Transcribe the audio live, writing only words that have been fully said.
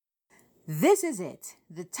This is it,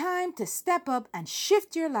 the time to step up and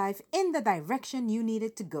shift your life in the direction you need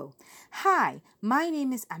it to go. Hi, my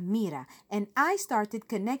name is Amira, and I started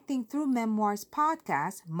Connecting Through Memoirs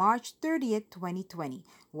podcast March 30th, 2020.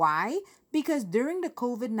 Why? Because during the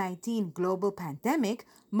COVID-19 global pandemic,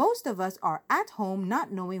 most of us are at home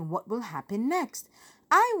not knowing what will happen next.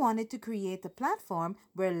 I wanted to create a platform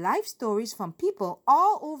where life stories from people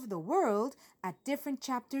all over the world at different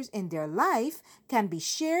chapters in their life can be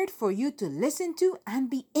shared for you to listen to and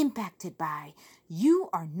be impacted by. You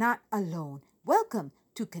are not alone. Welcome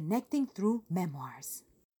to Connecting Through Memoirs.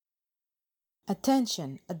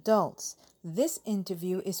 Attention, adults. This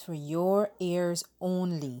interview is for your ears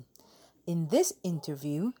only. In this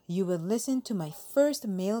interview, you will listen to my first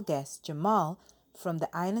male guest, Jamal, from the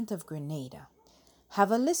island of Grenada. Have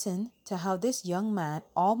a listen to how this young man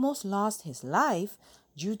almost lost his life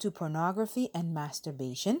due to pornography and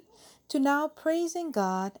masturbation, to now praising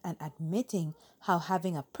God and admitting how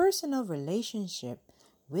having a personal relationship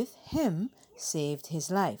with Him saved his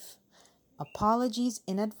life. Apologies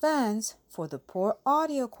in advance for the poor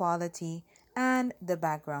audio quality and the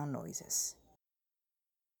background noises.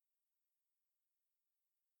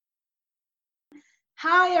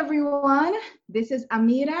 Hi, everyone. This is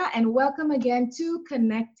Amira, and welcome again to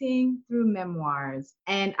Connecting Through Memoirs.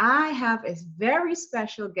 And I have a very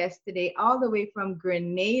special guest today, all the way from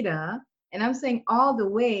Grenada. And I'm saying all the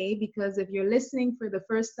way because if you're listening for the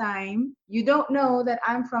first time, you don't know that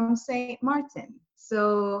I'm from St. Martin.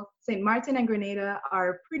 So, St. Martin and Grenada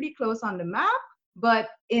are pretty close on the map. But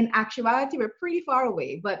in actuality, we're pretty far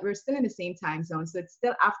away, but we're still in the same time zone. So it's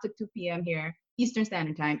still after 2 p.m. here, Eastern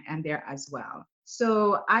Standard Time, and there as well.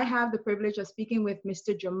 So I have the privilege of speaking with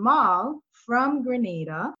Mr. Jamal from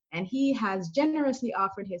Grenada, and he has generously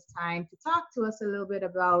offered his time to talk to us a little bit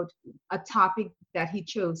about a topic that he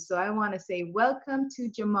chose. So I want to say welcome to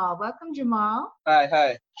Jamal. Welcome, Jamal. Hi,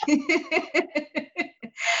 hi.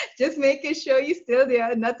 Just making sure you're still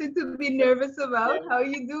there. Nothing to be nervous about. Yeah, How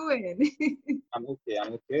you doing? I'm okay.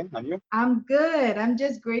 I'm okay. And you? I'm good. I'm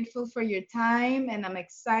just grateful for your time and I'm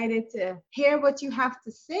excited to hear what you have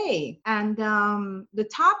to say. And the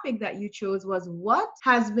topic that you chose was what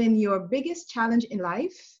has been your biggest challenge in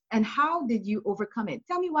life and how did you overcome it?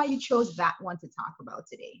 Tell me why you chose that one to talk about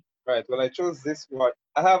today. Right. Well, I chose this one.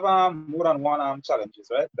 I have more than one challenges,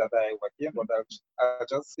 right, that I work in, but I'll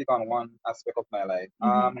just stick on one aspect of my life.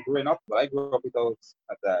 Growing up, well, I grew up without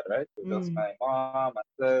a dad, right? It was just Mm. my mom and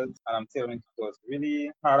sisters, and I'm telling you, it was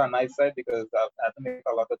really hard on my side because I've had to make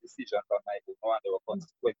a lot of decisions on my own, and there were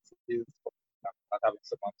consequences for not having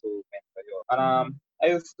someone to mentor you. And I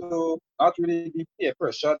used to not really be peer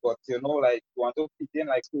pressured, but like you want to fit in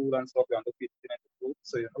like school and stuff, you want to fit in the group,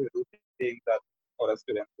 so you do things that other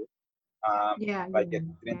students do. Yeah, Like yeah,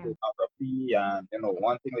 getting yeah. into photography and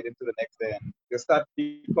one thing leading to the next, then you start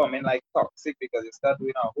becoming like toxic because you start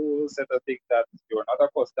doing a whole set of things that you're not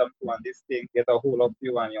accustomed to, and this thing get a hold of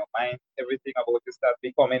you and your mind, everything about you start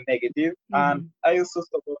becoming negative. And Mm-hmm. I used to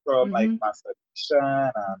suffer from like Mm-hmm.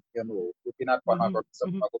 masturbation and looking at Mm-hmm. pornography,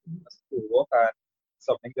 something Mm-hmm. about schoolwork, and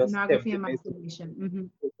something just Pornography and tempted me to masturbation. Mm-hmm.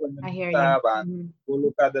 open the I hear you. tab and Mm-hmm. go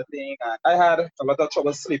look at the thing. And I had a lot of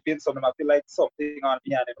trouble sleeping. Sometimes I feel like something on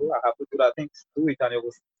me, and I have to do that thing, do it, and you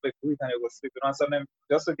will sleep, do it, and you will sleep. Sometimes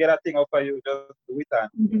just to get a thing off of you, just do it. And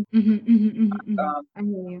Mm-hmm. Mm-hmm. Mm-hmm. Mm-hmm. um, I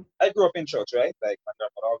hear you. I grew up in church, right? Like my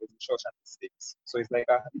grandmother always in church and sticks. So it's like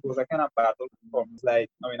it was a kind of battle from like,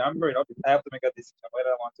 I mean, I'm growing up, I have to make a decision whether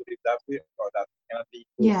I want to live that way or that kind of be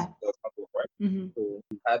close Yeah. does not work, right? Mm-hmm. So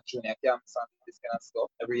we had junior camps and this kind of stuff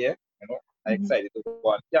every year, I Mm-hmm. excited to go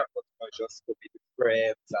on camp, but just to meet with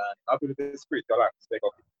friends and not really the spiritual aspect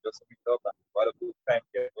of it, just to meet up and have a good time,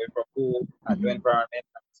 get away from home and new Mm-hmm. environment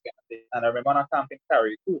and this kind of thing. And I remember on a camp in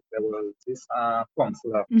Carriacou, there was this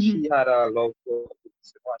counselor. Mm-hmm. She had a love for books,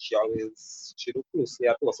 and she looked closely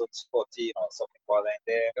at us at 14 or something for like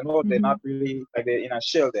they're Mm-hmm. not really like they're in a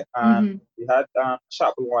shell then. And Mm-hmm. we had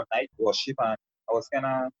chapel one night, worship, and I was kind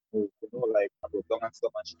of, like I broke down and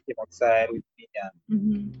stuff, and she came outside with me and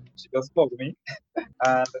Mm-hmm. she just hugged me.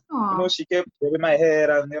 And, Aw. she kept rubbing my head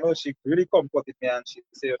and, she really comforted me and she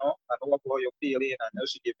said, I know what you're feeling. And,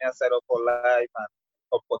 she gave me a side of her life and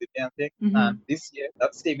comforted me and things. And Mm-hmm. this year,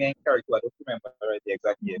 that same year in Carriacou, I don't remember the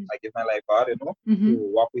exact year. Mm-hmm. I gave my life out, to Mm-hmm.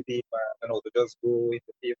 walk with him, to just go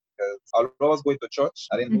into faith because although I was going to church,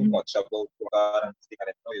 I didn't know Mm-hmm. much about God and things. I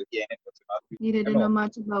didn't know you're hearing it, but you're not You really, didn't know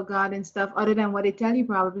much about God and stuff other than what they tell you,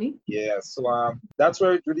 probably. yeah, so that's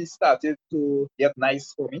where it really started to get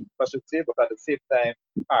nice for me, I should say, but at the same time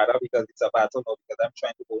harder because it's a battle now because I'm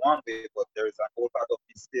trying to go one way, but there is an old part of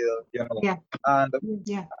me still, Yeah. And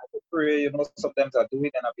Yeah. pray, sometimes I do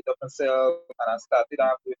it and I beat up myself and I started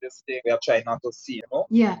off with this thing where I try not to see.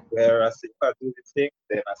 Yeah. Whereas if I do this thing,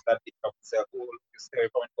 then I start beating up myself. Oh, you stay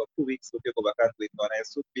from it for 2 weeks, so you go back and do it. And I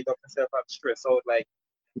used to beat up myself and stress out like,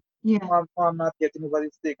 Yeah. I'm not getting over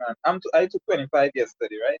this thing. And I took 25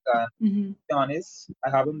 yesterday, right? And Mm-hmm. to be honest, I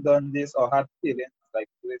haven't done this or had feelings like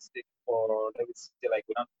this thing for, let me say, like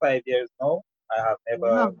within 5 years now. I have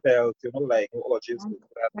never Wow. felt, like urges to That's do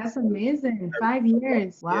that. that's amazing. 5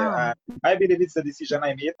 years. Yeah, Wow. and I believe it's a decision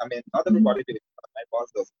I made. I mean, not Mm-hmm. everybody believes in God. My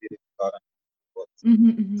boss doesn't believe in God, but Mm-hmm.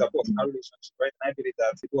 it's a Mm-hmm. personal relationship, right? And I believe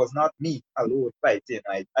that it was not me alone fighting.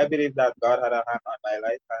 I believe that God had a hand on my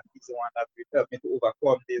life, and He's the one that will help me to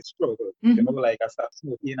overcome this struggle. Mm-hmm. Like I start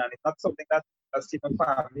smoking, and it's not something that's in my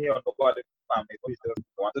family or nobody in the family. But you just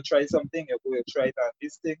want to try something, you go and try it. And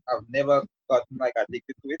this thing, I've never gotten like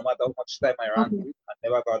addicted to it, no matter how much time I ran Okay. to it. I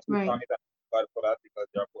never got hooked Right. on it. And God for that because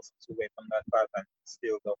there are persons who went on that path and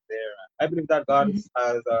still up there. And I believe that God Mm-hmm.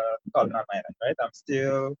 has a calling on my life, right? I'm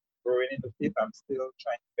still growing in the faith. I'm still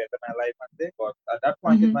trying to better my life and thing. But at that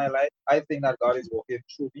point in Mm-hmm. my life, I think that God is working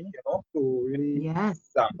through me, to really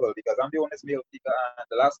Yes. example because I'm the honest male figure. And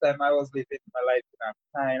the last time I was living my life in a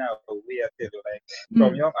kind of a way, I tell you, like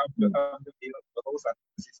from young, I'm the male of the house, and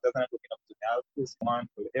the sisters are looking up to me. I'll choose one,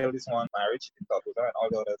 the eldest one, marriage, in Calcutta, and all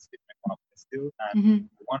the others different one of me still. And Mm-hmm.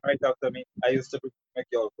 the one right after me, I used to bring my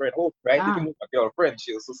girlfriend home, right? If you Ah. look at my girlfriend,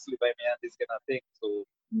 she used to sleep by me and this kind of thing. So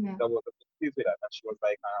Yeah. that was a big piece with that. And she was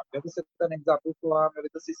like, you have to set an example for my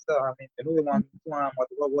little sister. I mean, you want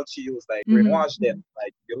to what she used, like Mm-hmm. brainwash them.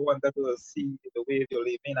 Like you don't want them to see the way you're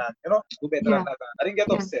living and do better than Yeah. that. And I didn't get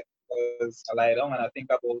Yeah. upset because I lie down and I think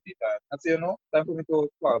about it and I say, time for me to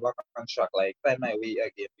fall back on track, like find my way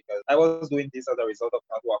again because I was doing this as a result of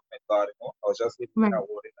not working with God. I was just living in a Right.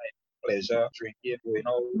 world in like pleasure, drinking, going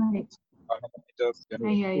out, Right. just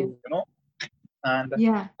I hear you. and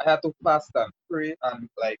Yeah. I had to fast and pray and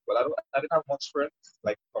like well I didn't have much friends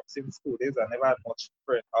like from since school days I never had much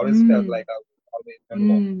friends. I always felt Mm. like I was always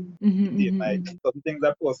Mm. Mm-hmm. seeing Mm-hmm. like Mm-hmm. some things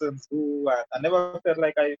that persons do and I never felt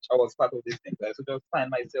like I was part of these things. I used to just find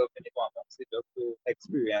myself in it one amongst it just to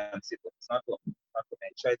experience it. But it's not for me. Not for me.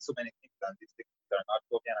 I tried so many things and these things are not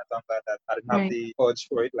for me and I found that I didn't have Right. the urge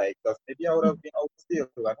for it like because maybe I would have been out still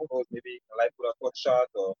and who knows maybe my life would have got short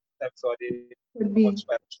or times so I did so Could much be.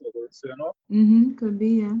 by struggles. Mm-hmm. Could be.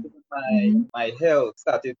 Yeah. my Mm-hmm. my health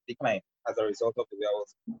started declining as a result of the way I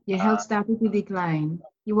was. Your health Uh, started to decline.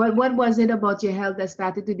 What was it about your health that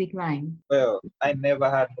started to decline? well, I never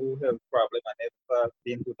had no health problem. I never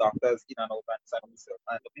been to doctors in and out and so myself.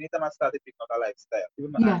 And the minute I started picking up a lifestyle,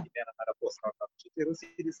 even my Yeah. auntie and I had a personal touch. She said, "You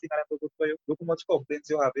see this thing and I'm good for you. Look how much complaints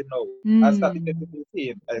you have now." I started Mm. getting this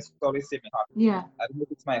pain. I always say my heart. Yeah. I don't know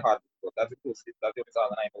if it's my heart, but that's the closest. That's the only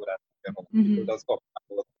reason I know that people Mm-hmm. just come.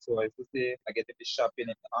 So I used to say I get this shopping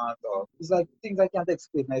in the heart or it's like things I can't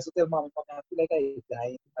explain. I used to tell mom, I feel like I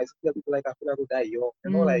die. I used to tell people like I feel like I would die young.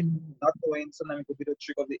 Like Mm. not knowing sometimes it could be the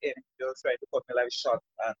trick of the enemy just trying to cut my life short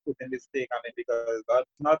and put in this thing. I mean, because God's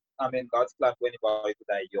not, I mean, God's plan for anybody to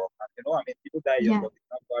die young. And, I mean, people die young, Yeah. but it's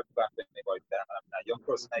not God's plan for anybody to die. I'm a young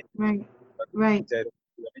person. Right. I Right. mean, there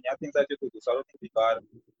are things that you could do. So I don't think God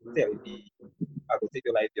tell me I will take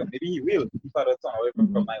your life young. Maybe he will if I don't turn away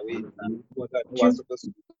from my Mm-hmm. way and do what I know I'm True. supposed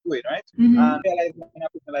to do it, right? And Mm-hmm. realize when I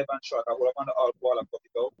put my life on track, I will up on the alcohol and cut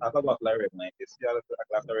it out. I have a bottle of red wine. This year, a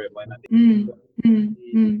glass of red wine and Mm. Mm.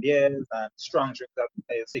 the Mm. beers and strong drinks that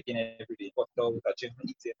I was taking every day, cut out, I change my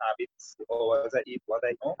eating habits, the hours I eat, what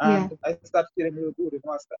I know. Yeah. And I start feeling real good.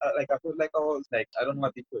 Like I felt like I was like, I don't know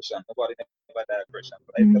what depression, nobody never died of depression,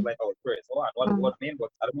 but I felt Mm. like I was depressed. Oh, and what Wow. mean, but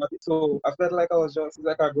I don't know what it. So I felt like I was just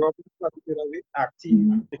like I grew up in a particular way, active,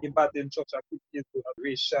 Mm-hmm. taking part in church activities,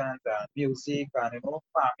 adorations and music and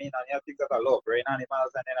farming and things that I love, rain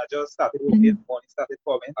animals. And then I just started working, Mm-hmm. money started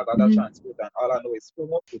coming. I got a Mm-hmm. transport and all I know is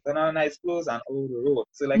come up, put on a nice clothes and all the road.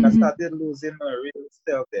 So like I Mm-hmm. started losing my real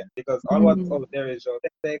self then because all what's Mm-hmm. out there is just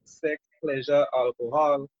sex, pleasure,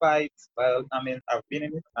 alcohol, fights. Well, I mean, I've been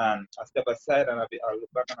in it and I step aside and I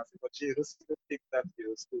look back and I say, but gee, you see the things that you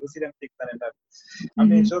used to, you see them things and then that. I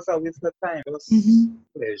mean, Mm-hmm. just a waste of time, just Mm-hmm.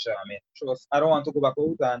 pleasure. I mean, trust. I don't want to go back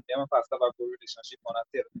out and I'm a pastor have a good relationship on a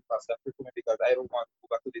tell me pastor pray for me because I don't want to go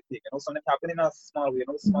back to the thing. Something happening in a small way,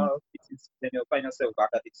 Mm-hmm. small pieces, then you'll find yourself back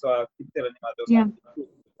at it. So I keep telling him I just Yeah. want to keep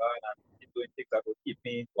close to God and keep doing things that will keep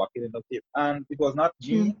me walking in the faith. And it was not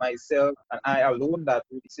True. me, myself, and I alone that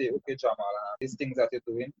really say, okay, Jamal, these things that you're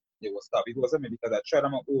doing, they will stop. It wasn't me because I tried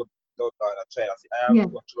on my own without God. I tried. I said, I have Yeah. to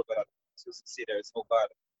control God. To see there is no God.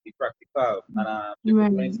 Be practical and the Right.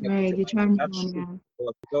 influence me to Right. say, You're trying to that's find true. out.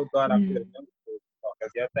 But without God, I'm Mm. feeling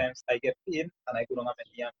because there are times I get pain and I go down on my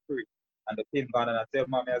knee and pray. and the pin gone, and I tell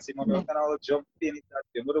mommy, I say, mommy, Yeah. what kind of jump pin is that?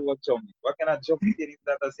 You know the word jumping. What kind of jump pin is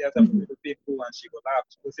that? I say, I have to put the pin too, and she go laugh.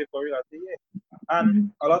 She go say, for real? I say, yeah. And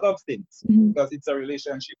Mhm. a lot of things, Mhm. because it's a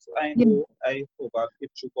relationship. So I Yeah. know I hope God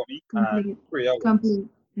keep true for me, and Complete. prayer works. Complete.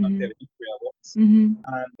 I'm Mhm. telling you, prayer works. Mhm.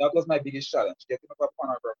 And that was my biggest challenge, getting over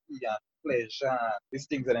pornography and pleasure and these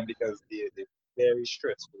things and then because they're very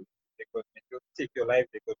stressful. They could make you take your life,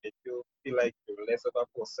 they could make you feel like you're less of a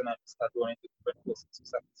person and you start going to different persons to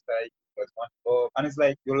satisfy you because one love. And it's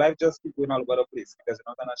like your life just keep going all over the place because you're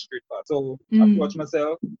not on a straight path. So I approach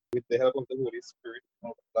myself with the help of the Holy Spirit,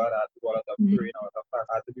 God, I had to do a lot of Mhm. praying, a lot of fast.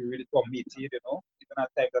 I had to be really committed, even at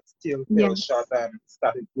times that still fell Yes. short and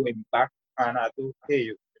started going back and I had to pay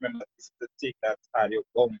you. Remember, this is the thing that had your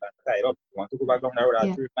bound and tied up. You want to go back down the road, I had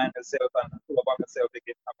Yeah. to remind myself and pull up on myself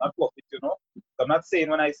again. I'm not perfect. So I'm not saying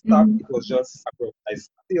when I stopped, Mhm. it was just abrupt. I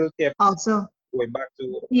still kept Also, going back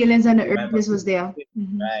to feelings and the remind urges was myself, there.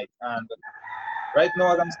 Mhm. right? And right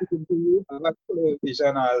now, as I'm speaking to you, I have a clear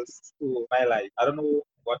vision as to my life. I don't know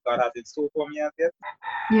what God has in store for me as yet,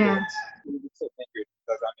 Yeah. but it's something good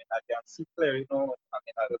because I mean, I can see clearly. I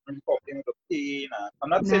mean, I don't really complain with the pain. And I'm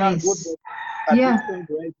not saying I'm good, Nice. but at Yeah. this point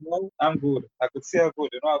right now, I'm good. I could say I'm good.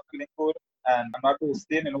 I'm feeling good. And I'm not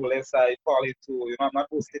boasting, less I fall into, I'm not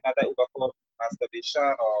boasting that I overcome masturbation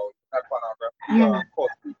or not pornography or Yeah.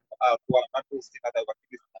 coffee. I'm not boasting that I overcome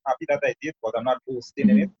this. I'm happy that I did, but I'm not boasting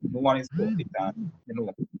in it. Mhm. No one is perfect,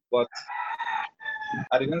 but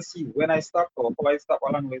I didn't see when I stopped or how I stopped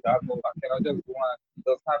along with that. No, I cannot just go and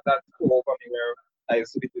just have that go over me where I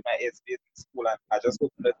used to be with my SBS in school and I just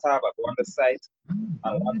open the tab, I go on the site,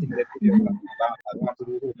 and one thing they put you on Mhm. the back. I don't want to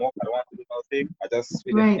do homework, I don't want to do nothing. I just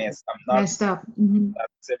really Right. mess. I'm not Messed up. Mhm. that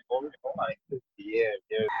anymore. I took the year,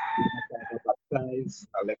 I got baptized,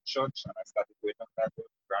 I left church, and I started going on that with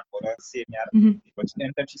grandmother, same year. Mhm. But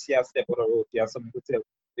anytime she see a step on the road, she has something to tell.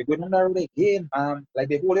 They go down the road again, like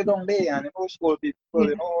they hold it down there, and she hold people,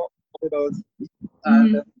 Yeah. what it does.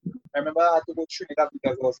 And Mhm. I remember I had to go through that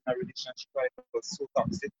because I was in a relationship where it was so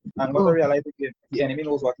toxic. And what I Oh. realized again, the enemy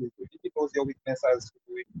knows what he's doing. If he knows your weakness has to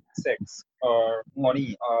do with sex or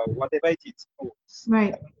money or whatever it is, he knows.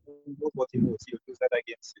 Right. He knows what he knows. He'll use that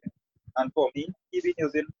against you. And for me, even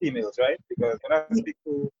using females, right? Because when I speak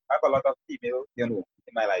to, I have a lot of female, in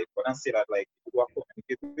my life. But I say that like people who I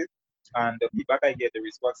communicate with, and the feedback I get, the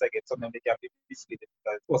response I get, sometimes they can be misleading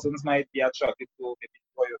because persons might be attracted to maybe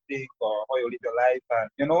how you think or how you live your life, and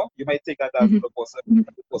you might take that as Mhm. the person,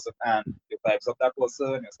 and the vibes of that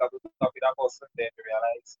person. You start to talk with that person, then you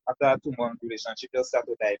realize after a 2 month relationship, you start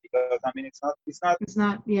to die because I mean it's not It's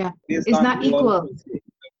not. Yeah. based It's on not love,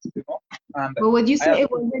 equal. and But would you I say have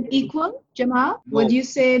it wasn't equal, Jamal? Would no. you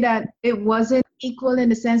say that it wasn't equal in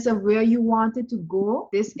the sense of where you wanted to go?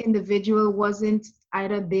 This individual wasn't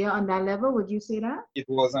either there on that level. Would you say that? It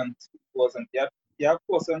wasn't yet. You have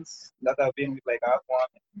persons that I've been with, like I have one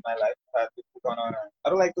in my life that to put on. I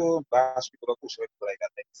don't like to bash people or push people like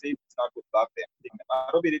that. Like, say it's not to block them. I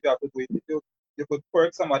don't believe you have to do it. If you could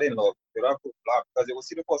perk somebody in love, you don't have to block because you will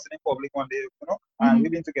see the person in public one day. And Mm-hmm.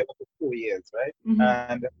 we've been together for 4 years, right? Mm-hmm.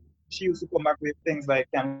 And she used to come back with things like,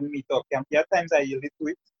 can we meet up? At times I yielded to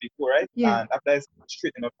it before, right? Yeah. And after I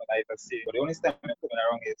straighten up my life, I say, but the only time I'm coming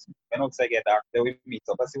around is when outside get dark, then we meet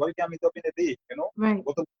up. I say, well, we can meet up in the day. Right.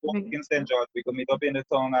 Go to walk Right. in St. George, we can meet up in the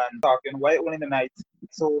town and talk, why only in the night?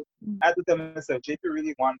 So I had to tell myself, if you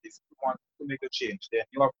really want this, you want to make a change, then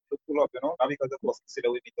you have to pull up, not because the person said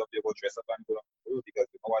that we meet up, you go dress up and go on the road because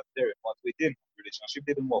you know what there, what we did, relationship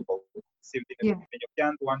didn't work out. Same thing, Yeah. when you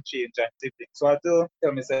can't want change and same thing. So I had to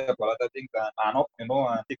tell myself a lot of things and man up, and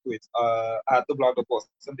stick to it. I had to block the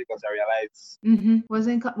person because I realized Mm-hmm.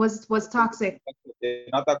 Was toxic. they're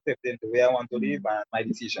not accepting the way I want to live and my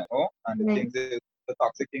decision, and the Right. things the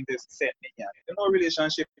toxic things they send me and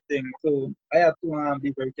relationship thing. So I had to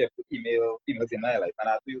be very careful emails in my life and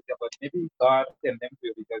I have to use them, but maybe God send them to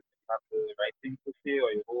you because you have the right thing to say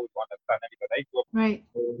or you understand them because I grew up Right.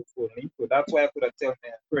 for me. So that's why I could have tell me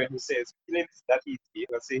a friend who says feelings that he's gay.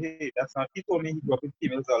 I say, hey, that's not he told me he grew up with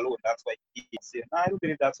females alone. That's why he say, I don't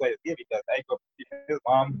believe that's why he's gay because I grew up with females,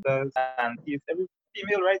 mom does, and he's every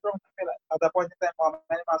female right from female. At that point in time, mom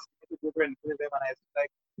and asking me to go with them and I was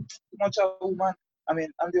like, too much of a woman. I mean,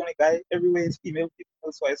 I'm the only guy. Everywhere is female,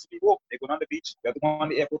 so I speak up. They go on the beach, they have to go on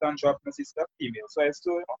the airport and drop my sister, female. So I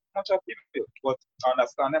still much of female, but I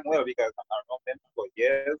understand them well because I'm around them for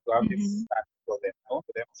years to have Mm-hmm. this for them.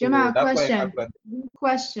 So Jamal, that's why I question. could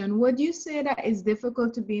Question. Would you say that it's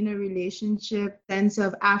difficult to be in a relationship sense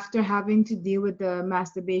of after having to deal with the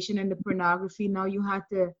masturbation and the pornography, now you had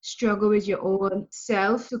to struggle with your own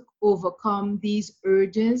self to overcome these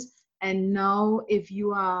urges? And now if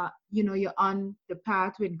you are you're on the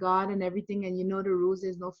path with God and everything, and you know the rules,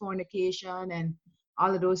 there's no fornication and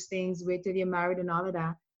all of those things, wait till you're married and all of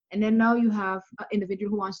that. And then now you have an individual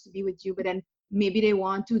who wants to be with you, but then maybe they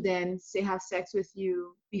want to then say have sex with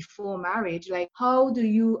you before marriage. Like, how do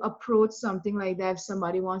you approach something like that if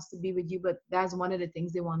somebody wants to be with you, but that's one of the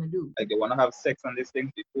things they want to do? Like they want to have sex on these things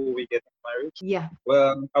before we get married. Yeah.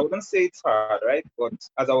 Well, I wouldn't say it's hard, right? But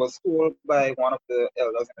as I was told by one of the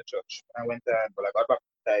elders in the church, when I went there, well, I got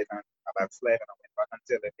baptized and I backslid and I went back and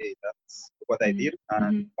said, hey, that's what I did.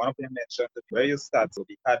 And one of them mentioned where you start, so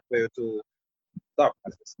be hard for you to stop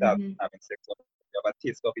as you start having sex. So you have a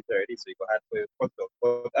taste of it already, so you go hard for you to stop.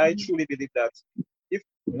 But I truly believe that if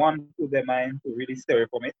one put their mind to really stay away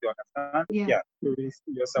from it, you understand? Yeah. To really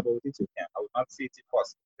serious about it, you can. I would not say it's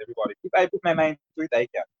impossible. Everybody, if I put my mind to it, I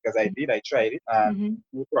can, because I did. I tried it, and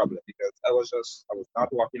no problem, because I was not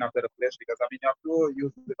walking after the flesh. Because I mean, you have to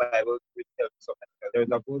use the Bible to help something. There's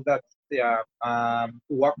a book that say, to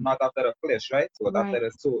walk not after the flesh, right? So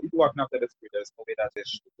so if you walk after the spirit, there's no way that they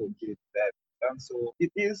should fulfill that. And so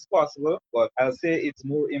it is possible, but I'll say it's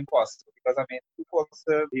more impossible, because I mean, two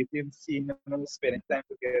person dating, seeing, spending time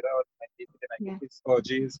together, and dating, it's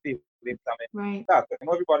orgies, feelings, I mean, that.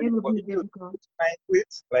 Everybody, it would but be if you difficult. mind to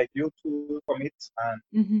it, like you two commit,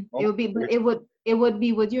 and it would be, but it would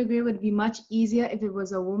be, would you agree, it would be much easier if it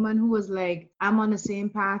was a woman who was like, I'm on the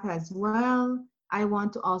same path as well. I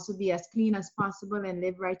want to also be as clean as possible and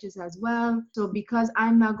live righteous as well. So because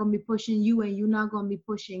I'm not going to be pushing you and you're not going to be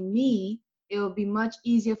pushing me, it will be much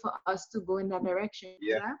easier for us to go in that direction.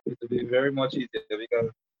 Yeah, it will be very much easier,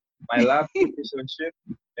 because my last relationship,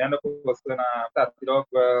 the end of was gonna start it off.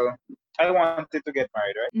 Well, I wanted to get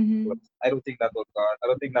married, right? But I don't think that was God. I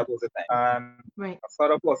don't think that was the time. And I saw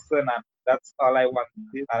the person, and that's all I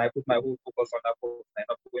wanted. And I put my whole focus on that person. I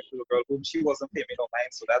ended up going to the girl whom she wasn't paying me no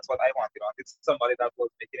mind. So that's what I wanted. I wanted somebody that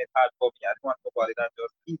was making it hard for me. I didn't want somebody that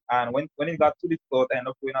just eat. And when it got too difficult, I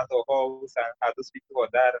ended up going out to her house and had to speak to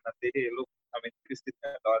her dad and I say, hey, look, I mean, Christine,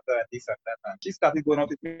 my daughter, and this and that. And she started going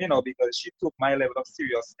out with me, because she took my level of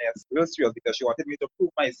seriousness real serious, because she wanted me to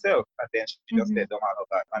prove myself. And then she just said, don't matter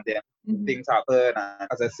that. And then things happen. And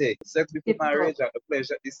as I say, sex before marriage and the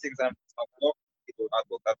pleasure, these things are not work. It will not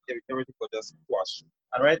work. That everything will just squash.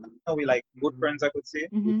 And right now, we like good friends, I could say.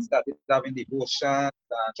 We started having devotion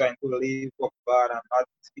and trying to live for God and not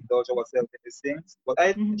indulge ourselves in these things. But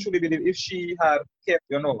I truly believe if she had kept,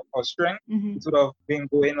 her strength, it would have been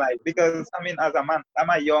going like, because I mean, as a man, I'm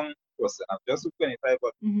a young person. I'm just 25,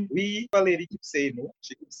 but a lady keeps saying no.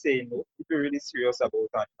 She keeps saying no. If you're really serious about it,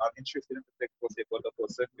 not interested in the sex person, but the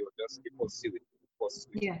person, you'll just keep pursuing it,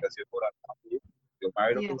 because you know that you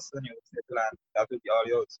married a person, you settle, and that will be all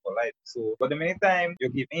yours for life. So, but the meantime, you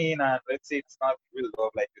give in, and let's say it's not real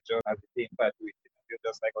love, like you just have the same part with it. You're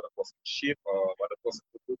just like what the person shit or what the person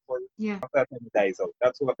could do for you. Yeah. That dies out.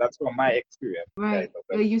 That's from my experience. Right.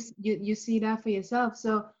 You see that for yourself.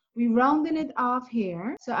 So we're rounding it off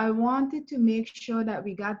here. So I wanted to make sure that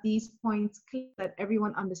we got these points clear, that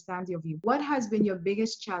everyone understands your view. What has been your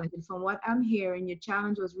biggest challenge? And from what I'm hearing, your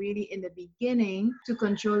challenge was really in the beginning to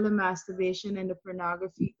control the masturbation and the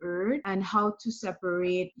pornography urge, and how to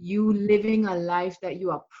separate you living a life that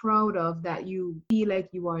you are proud of, that you feel like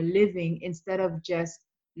you are living, instead of just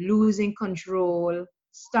losing control,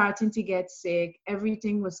 starting to get sick.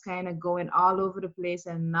 Everything was kind of going all over the place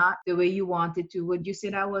and not the way you wanted to. Would you say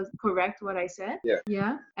that was correct, what I said?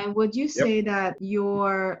 Yeah. And would you say that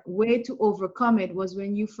your way to overcome it was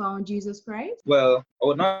when you found Jesus Christ? Well, I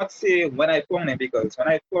would not say when I found him, because when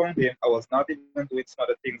I found him, I was not even doing some of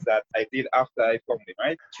the things that I did after I found him,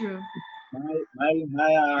 right? True.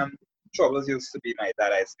 My troubles used to be my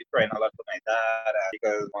dad. I used to be crying a lot for my dad,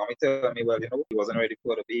 because mommy told me, well, he wasn't ready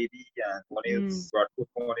for the baby, and when his brought food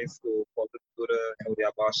mornings to do the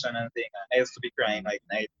abortion and thing, and I used to be crying like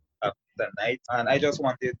night after night, and I just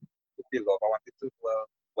wanted to feel love. I wanted to, well,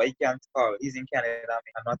 why you can't call? He's in Canada. I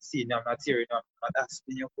mean, I'm not seeing you. I'm not hearing you. I'm not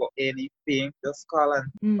asking you for anything. Just call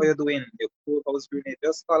and how you doing? Your food, how's doing it?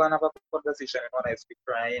 Just call and have a conversation. And when I speak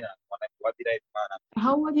crying, and what did I do?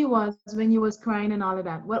 How old you was when you was crying and all of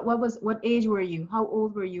that? What age were you? How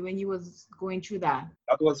old were you when you was going through that?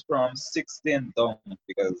 That was from 16 down,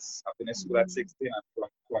 because I finished school at 16, and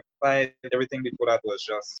from 5, everything before that was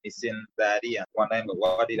just missing daddy. And one time,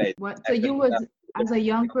 what did I do? So you was, as a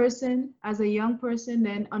young person,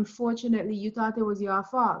 then unfortunately you thought it was your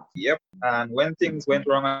fault. Yep. And when things went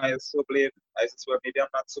wrong, I used to blame. I used to say, well, maybe I'm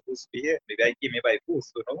not supposed to be here. Maybe I came here by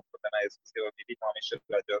force, But then I used to say, well, maybe mommy should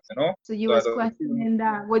have just, So you was questioning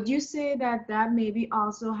that. Would you say that maybe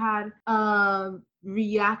also had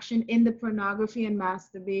reaction in the pornography and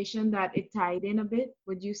masturbation that it tied in a bit?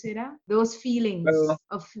 Would you say that? Those feelings Well,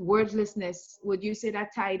 of wordlessness, would you say that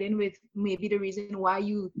tied in with maybe the reason why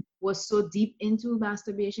you was so deep into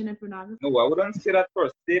masturbation and pornography? no, I wouldn't say that per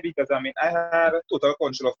se because I mean I had total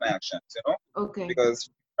control of my actions, you know, Okay. because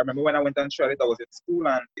I remember when I went and tried it, I was in school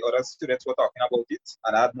and the other students were talking about it,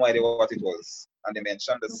 and I had no idea what it was. And they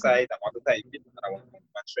mentioned the Okay. site and what to type it, and I went home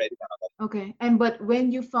and tried it, and I got Okay. And but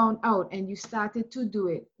when you found out and you started to do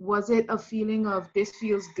it, was it a feeling of this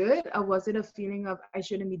feels good, or was it a feeling of I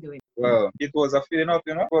shouldn't be doing well. It was a feeling of,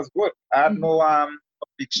 you know, it was good. I had it? no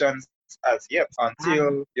convictions as yet Wow.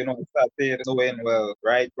 until, you know, started knowing, well,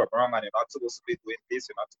 right from wrong, and you're not supposed to be doing this,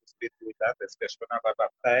 you're not supposed to be doing that, especially when I got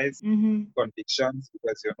baptized. Mm-hmm. Convictions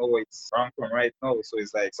because you know it's wrong from right now. So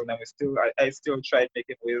it's like sometimes I still tried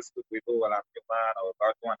making ways to do it. Oh, well, I'm human or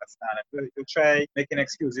God to understand. And you try making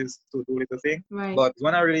excuses to do little things. Right. But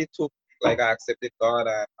when I really took, like, I accepted God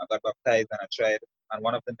and I got baptized and I tried. And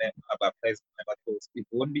one of the men I baptized member told us, it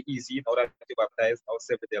won't be easy now that you're baptized. I'll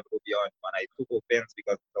say the devil will be on. And I took offense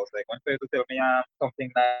because I was like, when trying to tell me something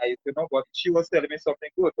nice, you know, but she was telling me something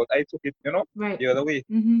good, but I took it, you know, Right. the other way.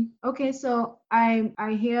 Mm-hmm. Okay, so I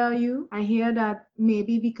hear you. I hear that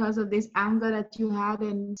maybe because of this anger that you had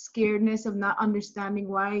and scaredness of not understanding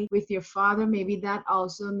why with your father, maybe that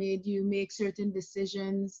also made you make certain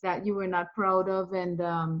decisions that you were not proud of and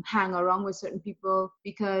hang around with certain people.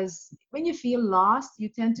 Because when you feel lost, you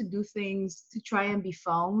tend to do things to try and be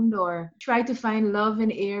found or try to find love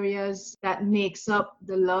in areas that makes up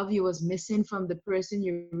the love you was missing from the person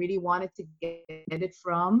you really wanted to get it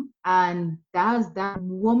from. And that's that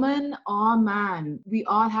woman or man. We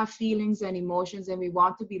all have feelings and emotions and we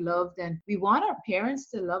want to be loved and we want our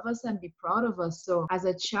parents to love us and be proud of us. So as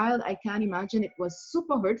a child, I can't imagine it was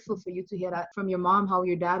super hurtful for you to hear that from your mom, how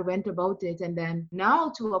your dad went about it. And then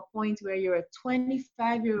now to a point where you're a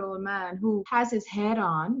 25-year-old man who has his head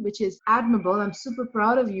on, which is admirable. I'm super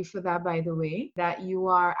proud of you for that, by the way, that you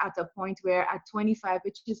are at a point where at 25,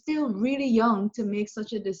 which is still really young to make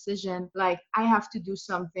such a decision, like I have to do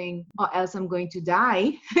something or else I'm going to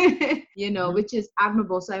die, Mhm. which is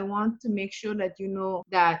admirable. So I want to make sure that you know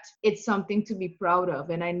that it's something to be proud of.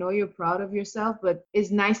 And I know you're proud of yourself, but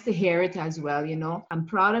it's nice to hear it as well. I'm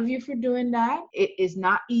proud of you for doing that. It is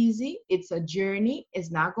not easy. It's a journey.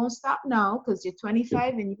 It's not going to stop now because you're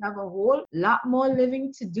 25 and you have a whole lot more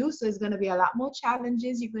living to do. So it's going to be a lot more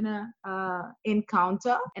challenges you're going to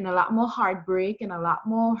encounter and a lot more heartbreak and a lot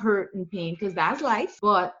more hurt and pain because that's life.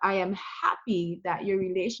 But I am happy that your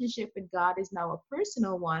relationship with God is now a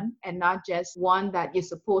personal one and not just one that you're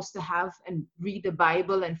supposed to have and read the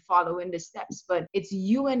Bible and follow in the steps, but it's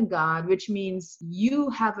you and God, which means you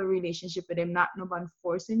have a relationship with Him, not no one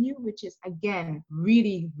forcing you, which is again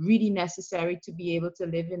really, really necessary to be able to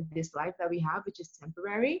live in this life that we have, which is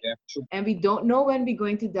temporary. Yeah, true. And we don't know when we're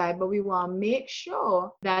going to die, but we want to make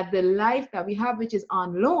sure that the life that we have, which is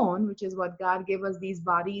on loan, which is what God gave us these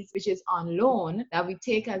bodies, which is on loan, that we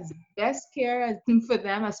take as best care for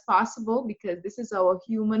them as possible, because this is our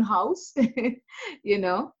human house,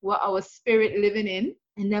 what our spirit living in.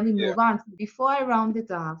 And then we Yeah. move on. Before I round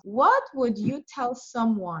it off, what would you tell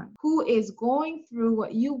someone who is going through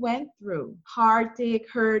what you went through? Heartache,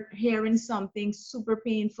 hurt, hearing something super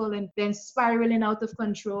painful, and then spiraling out of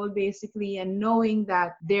control, basically, and knowing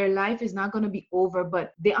that their life is not going to be over,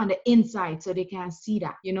 but they're on the inside, so they can't see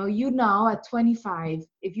that. You now at 25,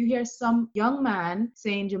 if you hear some young man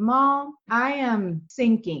saying, Jamal, I am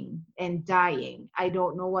sinking and dying. I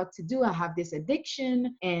don't know what to do. I have this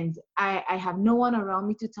addiction and I have no one around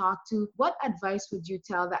me to talk to. What advice would you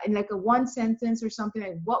tell that in like a one sentence or something?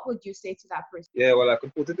 Like, what would you say to that person? Yeah, well, I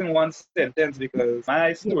could put it in one sentence because my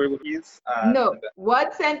Yeah. story is, and No,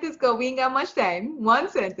 one sentence, because we ain't got much time. One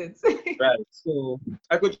sentence. right. So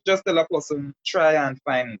I could just tell a person, try and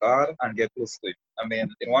find God and get close to Him. I mean,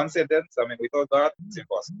 in one sentence, I mean, without God, it's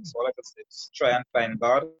impossible. So all I can say is try and find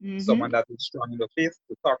God, Mm-hmm. someone that is strong in the faith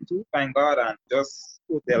to talk to, find God, and just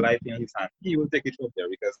put their life in His hand. He will take it from there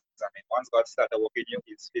because, I mean, once God started working you,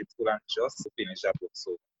 He's faithful and just to finish that work.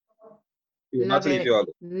 So He will not Love leave it. you alone.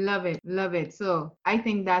 Love it. Love it. So I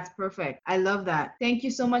think that's perfect. I love that. Thank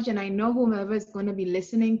you so much. And I know whomever is going to be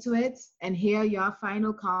listening to it and hear your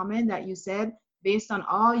final comment that you said based on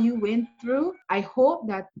all you went through, I hope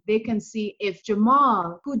that they can see if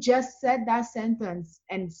Jamal, who just said that sentence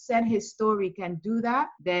and said his story, can do that,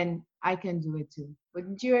 then I can do it too.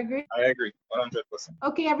 Wouldn't you agree? I agree, 100%.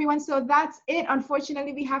 Okay, everyone. So that's it.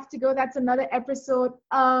 Unfortunately, we have to go. That's another episode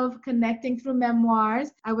of Connecting Through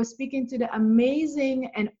Memoirs. I was speaking to the amazing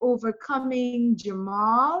and overcoming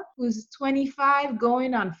Jamal, who's 25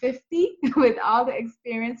 going on 50 with all the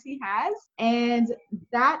experience he has. And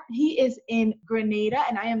that he is in Grenada,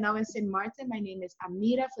 and I am now in St. Martin. My name is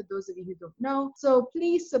Amira, for those of you who don't know. So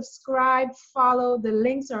please subscribe, follow. The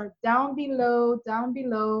links are down below,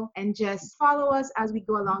 and just follow us as we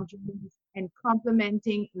go along and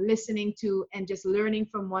complementing, listening to, and just learning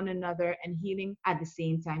from one another and healing at the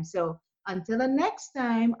same time. So until the next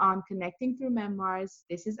time on Connecting Through Memoirs,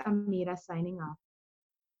 this is Amira signing off.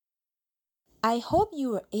 I hope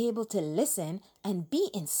you were able to listen and be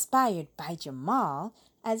inspired by Jamal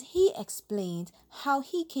as he explained how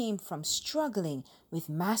he came from struggling with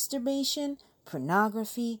masturbation,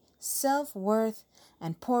 pornography, self-worth,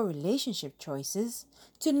 and poor relationship choices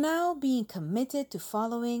to now being committed to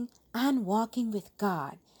following and walking with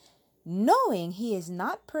God, knowing he is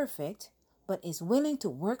not perfect but is willing to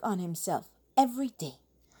work on himself every day.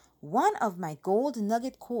 One of my gold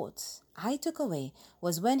nugget quotes I took away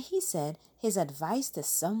was when he said his advice to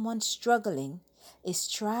someone struggling is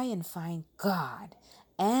try and find God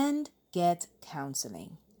and get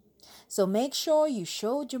counseling. So make sure you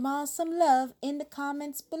show Jamal some love in the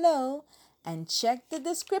comments below and check the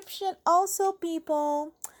description also,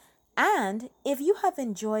 people. And if you have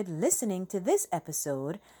enjoyed listening to this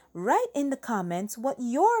episode, write in the comments what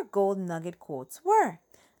your gold nugget quotes were.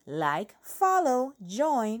 Like, follow,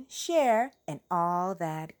 join, share, and all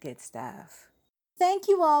that good stuff. Thank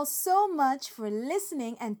you all so much for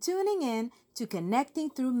listening and tuning in to Connecting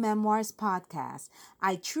Through Memoirs podcast.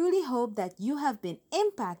 I truly hope that you have been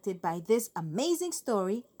impacted by this amazing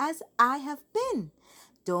story as I have been.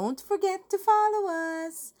 Don't forget to follow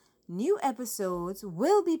us. New episodes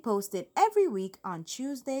will be posted every week on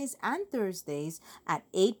Tuesdays and Thursdays at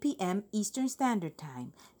 8 p.m. Eastern Standard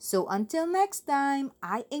Time. So until next time,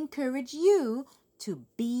 I encourage you to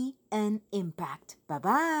be an impact.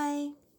 Bye-bye.